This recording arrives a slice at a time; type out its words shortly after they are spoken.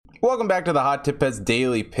Welcome back to the Hot Tip Bets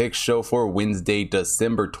Daily Pick Show for Wednesday,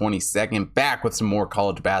 December 22nd. Back with some more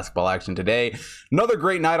college basketball action today. Another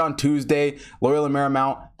great night on Tuesday. Loyola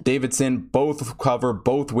Marymount, Davidson, both cover,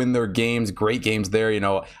 both win their games. Great games there.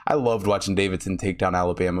 I loved watching Davidson take down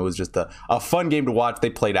Alabama. It was just a fun game to watch.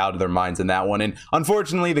 They played out of their minds in that one. And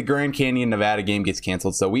unfortunately, the Grand Canyon, Nevada game gets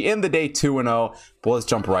canceled. So we end the day 2-0. But let's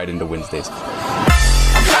jump right into Wednesday's.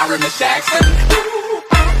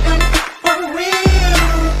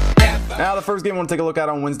 Now, the first game I want to take a look at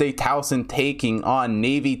on Wednesday, Towson taking on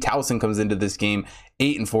Navy. Towson comes into this game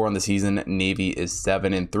 8-4 on the season. Navy is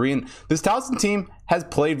 7-3. And this Towson team has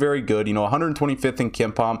played very good. 125th in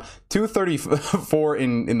KenPom, 234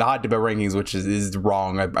 in the Hot Tip Bet rankings, which is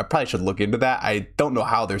wrong. I probably should look into that. I don't know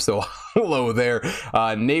how they're so low there.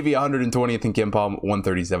 Navy 120th in KenPom,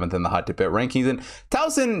 137th in the Hot Tip Bet rankings. And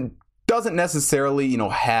Towson doesn't necessarily,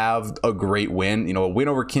 have a great win. A win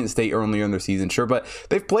over Kent State earlier in their season, sure, but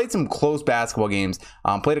they've played some close basketball games.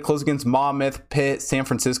 Played it close against Monmouth, Pitt, San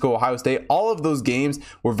Francisco, Ohio State. All of those games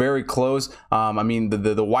were very close.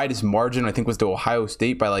 The widest margin, I think, was to Ohio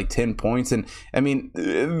State by like 10 points. And,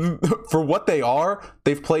 for what they are,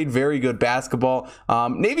 they've played very good basketball.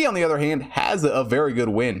 Navy, on the other hand, has a very good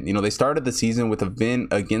win. They started the season with a win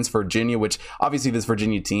against Virginia, which obviously this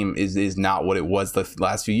Virginia team is not what it was the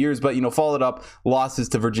last few years, but followed up losses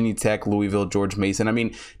to Virginia Tech, Louisville, George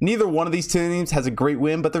Mason. Neither one of these teams has a great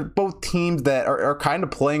win, but they're both teams that are kind of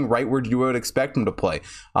playing right where you would expect them to play.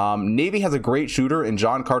 Navy has a great shooter in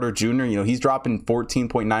John Carter Jr. He's dropping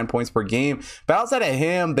 14.9 points per game, but outside of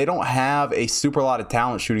him, they don't have a super lot of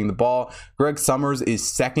talent shooting the ball. Greg Summers is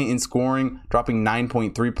second in scoring, dropping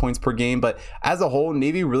 9.3 points per game, but as a whole,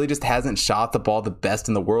 Navy really just hasn't shot the ball the best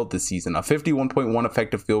in the world this season. A 51.1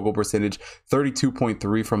 effective field goal percentage,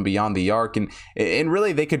 32.3 from beyond the arc, and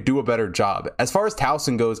really they could do a better job. As far as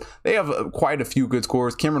Towson goes, they have quite a few good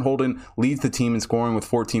scorers. Cameron Holden leads the team in scoring with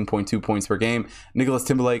 14.2 points per game. Nicholas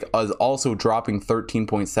Timberlake is also dropping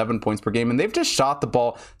 13.7 points per game, and they've just shot the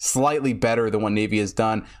ball slightly better than what Navy has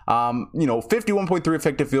done. 51.3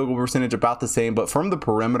 effective field goal percentage, about the same, but from the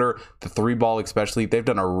perimeter, the three ball especially, they've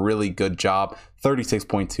done a really good job.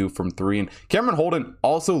 36.2 from three. And Cameron Holden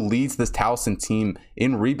also leads this Towson team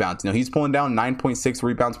in rebounds. He's pulling down 9.6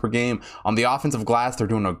 rebounds per game. On the offensive glass, they're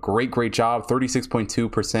doing a great job.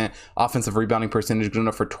 36.2% offensive rebounding percentage, good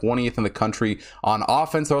enough for 20th in the country. On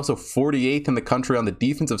offense, they're also 48th in the country on the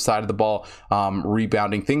defensive side of the ball,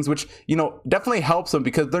 rebounding things, which, definitely helps them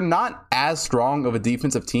because they're not as strong of a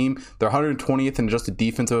defensive team. They're 120th in adjusted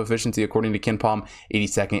defensive efficiency, according to KenPom,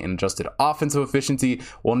 82nd in adjusted offensive efficiency.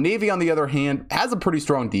 While Navy, on the other hand, has a pretty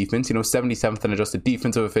strong defense, 77th in adjusted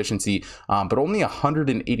defensive efficiency, but only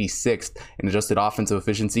 186th in adjusted offensive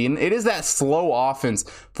efficiency. And it is that slow offense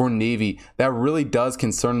for Navy that really does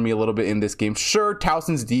concern me a little bit in this game. Sure,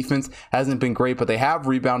 Towson's defense hasn't been great, but they have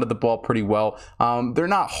rebounded the ball pretty well. They're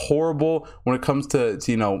not horrible when it comes to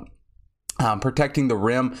protecting the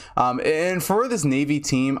rim. And for this Navy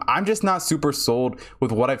team, I'm just not super sold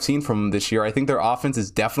with what I've seen from them this year. I think their offense is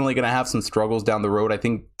definitely going to have some struggles down the road. I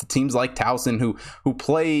think the teams like Towson who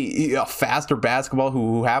play faster basketball,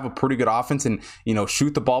 who have a pretty good offense and,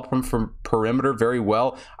 shoot the ball from perimeter very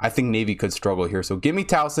well, I think Navy could struggle here. So give me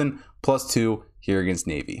Towson +2 here against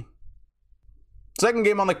Navy. Second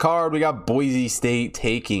game on the card, we got Boise State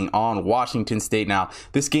taking on Washington State. Now,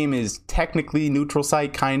 this game is technically neutral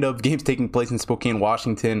site, kind of. Game's taking place in Spokane,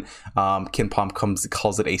 Washington. KenPom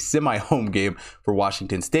calls it a semi-home game for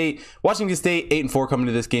Washington State. Washington State 8-4 coming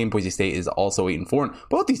to this game. Boise State is also 8-4. And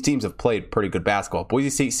both these teams have played pretty good basketball.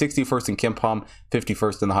 Boise State 61st in KenPom,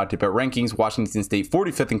 51st in the Hot Tip Bet rankings. Washington State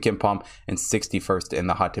 45th in KenPom and 61st in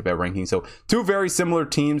the Hot Tip Bet rankings. So two very similar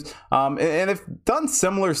teams, and they've done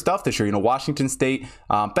similar stuff this year. Washington State,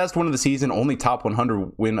 best win of the season, only top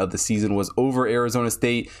 100 win of the season was over Arizona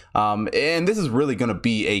State, and this is really going to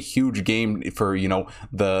be a huge game for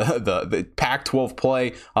the Pac-12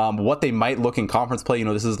 play. What they might look in conference play,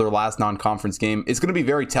 this is their last non-conference game. It's going to be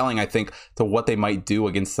very telling, I think, to what they might do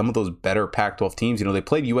against some of those better Pac-12 teams. They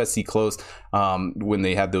played USC close when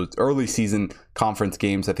they had those early season conference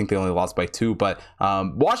games. I think they only lost by 2, but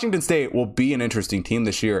Washington State will be an interesting team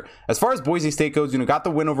this year. As far as Boise State goes, got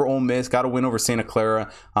the win over Ole Miss, got a win over Santa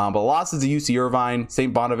Clara, but losses to UC Irvine,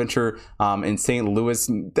 St. Bonaventure, and St. Louis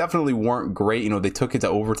definitely weren't great. They took it to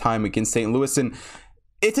overtime against St. Louis, and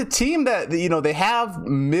it's a team that, they have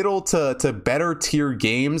middle to better tier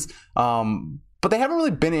games, but they haven't really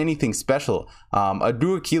been anything special.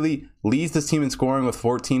 Adu Akili leads this team in scoring with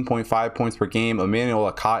 14.5 points per game.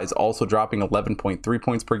 Emmanuel Akat is also dropping 11.3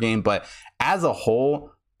 points per game, but as a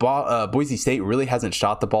whole, Boise State really hasn't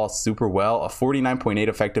shot the ball super well. A 49.8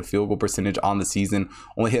 effective field goal percentage on the season,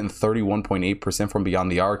 only hitting 31.8% from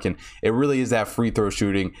beyond the arc. And it really is that free throw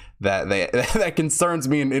shooting that concerns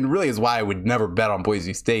me, and really is why I would never bet on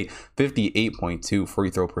Boise State. 58.2 free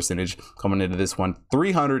throw percentage coming into this one,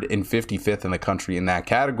 355th in the country in that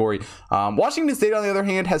category. Washington State, on the other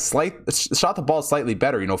hand, has shot the ball slightly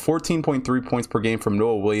better. 14.3 points per game from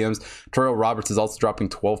Noah Williams. Terrell Roberts is also dropping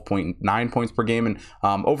 12.9 points per game, and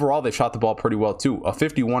overall they've shot the ball pretty well too. A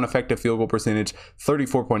 51 effective field goal percentage,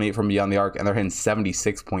 34.8 from beyond the arc, and they're hitting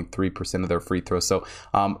 76.3% of their free throws. So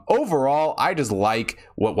overall, I just like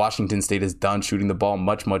what Washington State has done shooting the ball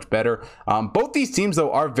much better. Both these teams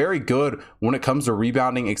though are very good when it comes to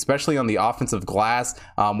rebounding, especially on the offensive glass.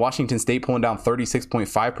 Washington State pulling down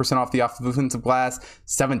 36.5% off the offensive glass,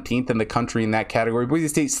 17th in the country in that category. Boise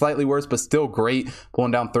State slightly worse, but still great,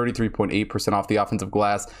 pulling down 33.8% off the offensive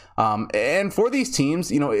glass. And for these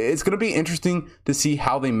teams, it's going to be interesting to see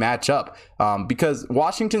how they match up, because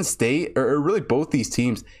Washington State, or really both these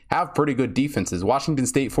teams, have pretty good defenses. Washington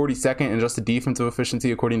State 42nd in adjusted defensive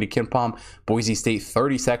efficiency according to KenPom. Boise State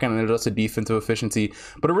 32nd in adjusted defensive efficiency.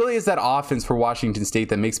 But it really is that offense for Washington State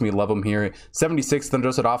that makes me love them here. 76th in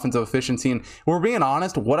adjusted offensive efficiency. And when we're being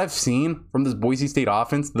honest, what I've seen from this Boise State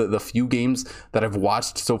offense, the few games that I've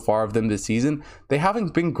watched so far of them this season, they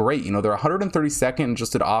haven't been great. They're 132nd in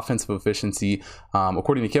adjusted offensive efficiency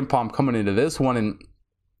according to KenPom coming into this one. And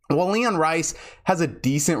while Leon Rice has a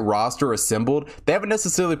decent roster assembled, they haven't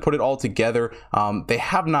necessarily put it all together. They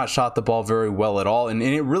have not shot the ball very well at all. And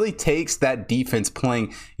it really takes that defense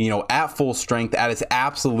playing, at full strength, at its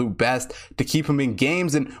absolute best, to keep them in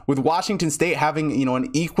games. And with Washington State having, an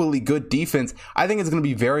equally good defense, I think it's going to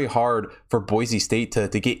be very hard for Boise State to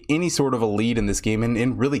get any sort of a lead in this game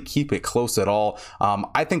and really keep it close at all.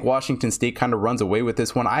 I think Washington State kind of runs away with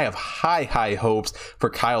this one. I have high hopes for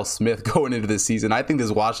Kyle Smith going into this season. I think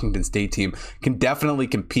this Washington State team can definitely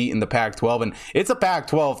compete in the Pac-12, and it's a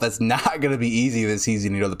Pac-12 that's not going to be easy this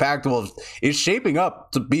season. The Pac-12 is shaping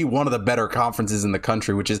up to be one of the better conferences in the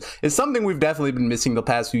country, which is something we've definitely been missing the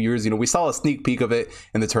past few years. We saw a sneak peek of it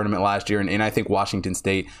in the tournament last year, and I think Washington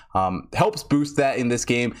State helps boost that in this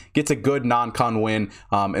game, gets a good non-con win,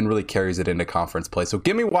 and really carries it into conference play. So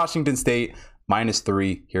give me Washington State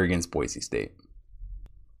 -3 here against Boise State.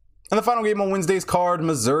 And the final game on Wednesday's card,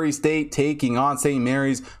 Missouri State taking on St.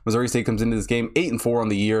 Mary's. Missouri State comes into this game 8-4 on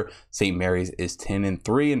the year. St. Mary's is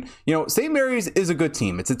 10-3. And, St. Mary's is a good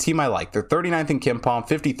team. It's a team I like. They're 39th in KenPom,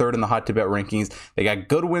 53rd in the Hot Tibet rankings. They got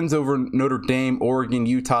good wins over Notre Dame, Oregon,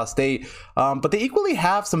 Utah State. But they equally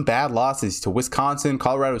have some bad losses to Wisconsin,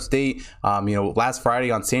 Colorado State. Last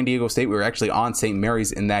Friday on San Diego State, we were actually on St.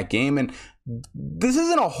 Mary's in that game. And this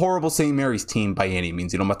isn't a horrible St. Mary's team by any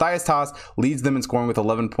means. Matthias Tass leads them in scoring with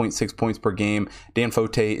 11.6 points per game. Dan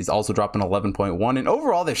Fote is also dropping 11.1. And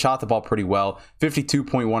overall, they shot the ball pretty well.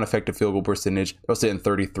 52.1 effective field goal percentage. They're also hitting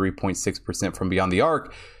 33.6% from beyond the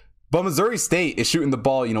arc. But Missouri State is shooting the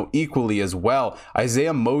ball, equally as well.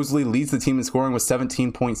 Isaiah Mosley leads the team in scoring with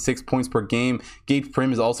 17.6 points per game. Gabe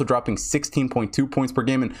Prim is also dropping 16.2 points per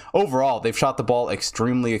game. And overall, they've shot the ball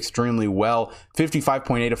extremely well.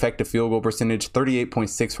 55.8 effective field goal percentage,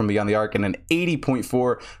 38.6 from beyond the arc, and an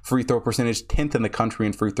 80.4 free throw percentage, 10th in the country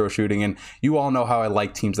in free throw shooting. And you all know how I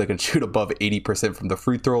like teams that can shoot above 80% from the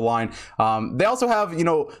free throw line. They also have,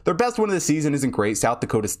 their best win of the season isn't great, South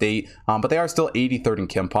Dakota State, but they are still 83rd in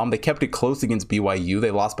KenPom. They kept it close against BYU.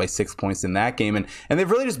 They lost by 6 points in that game, and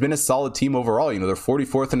they've really just been a solid team overall. They're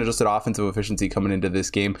 44th in adjusted offensive efficiency coming into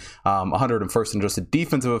this game, 101st in adjusted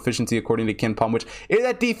defensive efficiency according to KenPom, which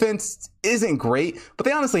that defense isn't great, but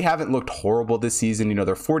they honestly haven't looked horrible this season.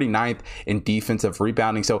 They're 49th in defensive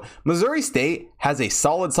rebounding. So Missouri State has a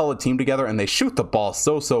solid team together, and they shoot the ball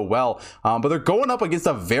so well, but they're going up against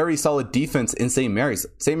a very solid defense in St. Mary's.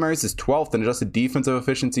 St. Mary's is 12th in adjusted defensive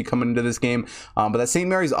efficiency coming into this game, but that St.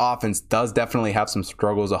 Mary's offense does definitely have some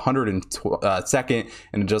struggles. 102nd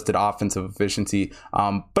in adjusted offensive efficiency,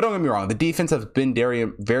 but don't get me wrong, the defense has been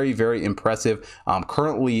very impressive.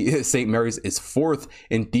 Currently St. Mary's is 4th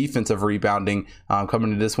in defensive rebounding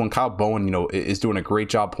coming into this one. Kyle Bowen is doing a great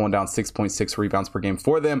job pulling down 6.6 rebounds per game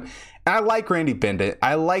for them. And I like Randy Bendit.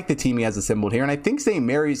 I like the team he has assembled here. And I think St.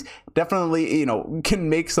 Mary's definitely, can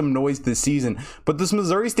make some noise this season. But this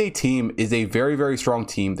Missouri State team is a very strong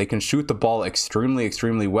team. They can shoot the ball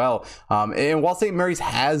extremely well. And while St. Mary's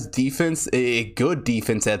has defense, a good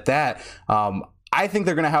defense at that, I think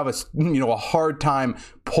they're going to have a hard time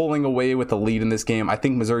pulling away with the lead in this game. I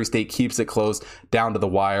think Missouri State keeps it close down to the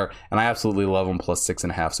wire, and I absolutely love them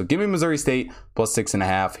 +6.5. So give me Missouri State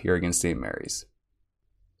 +6.5 here against St. Mary's.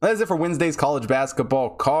 That is it for Wednesday's college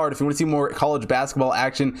basketball card. If you want to see more college basketball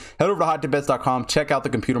action, head over to hottipbets.com. Check out the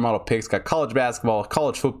computer model picks. Got college basketball,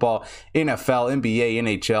 college football, NFL, NBA,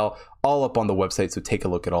 NHL, all up on the website, so take a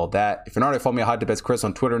look at all that. If you're not already, follow me at Hot Bets Chris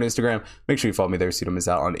on Twitter and Instagram. Make sure you follow me there so you don't miss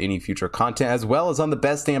out on any future content, as well as on the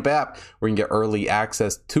Bet Stamp app, where you can get early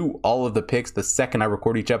access to all of the picks the second I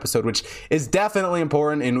record each episode, which is definitely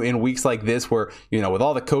important in weeks like this where, you know, with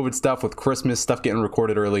all the COVID stuff, with Christmas stuff getting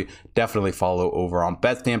recorded early, definitely follow over on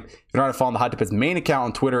Bet Stamp. If you're not already following the Hot Bets main account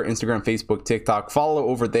on Twitter, Instagram, Facebook, TikTok, follow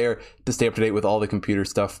over there to stay up to date with all the computer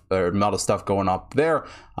stuff or model stuff going up there.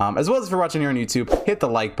 As well as if you're watching here on YouTube, hit the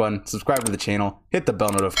like button, subscribe to the channel, hit the bell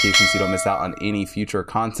notification so you don't miss out on any future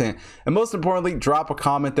content. And most importantly, drop a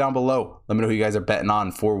comment down below. Let me know who you guys are betting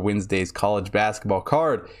on for Wednesday's college basketball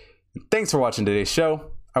card. Thanks for watching today's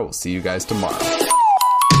show. I will see you guys tomorrow.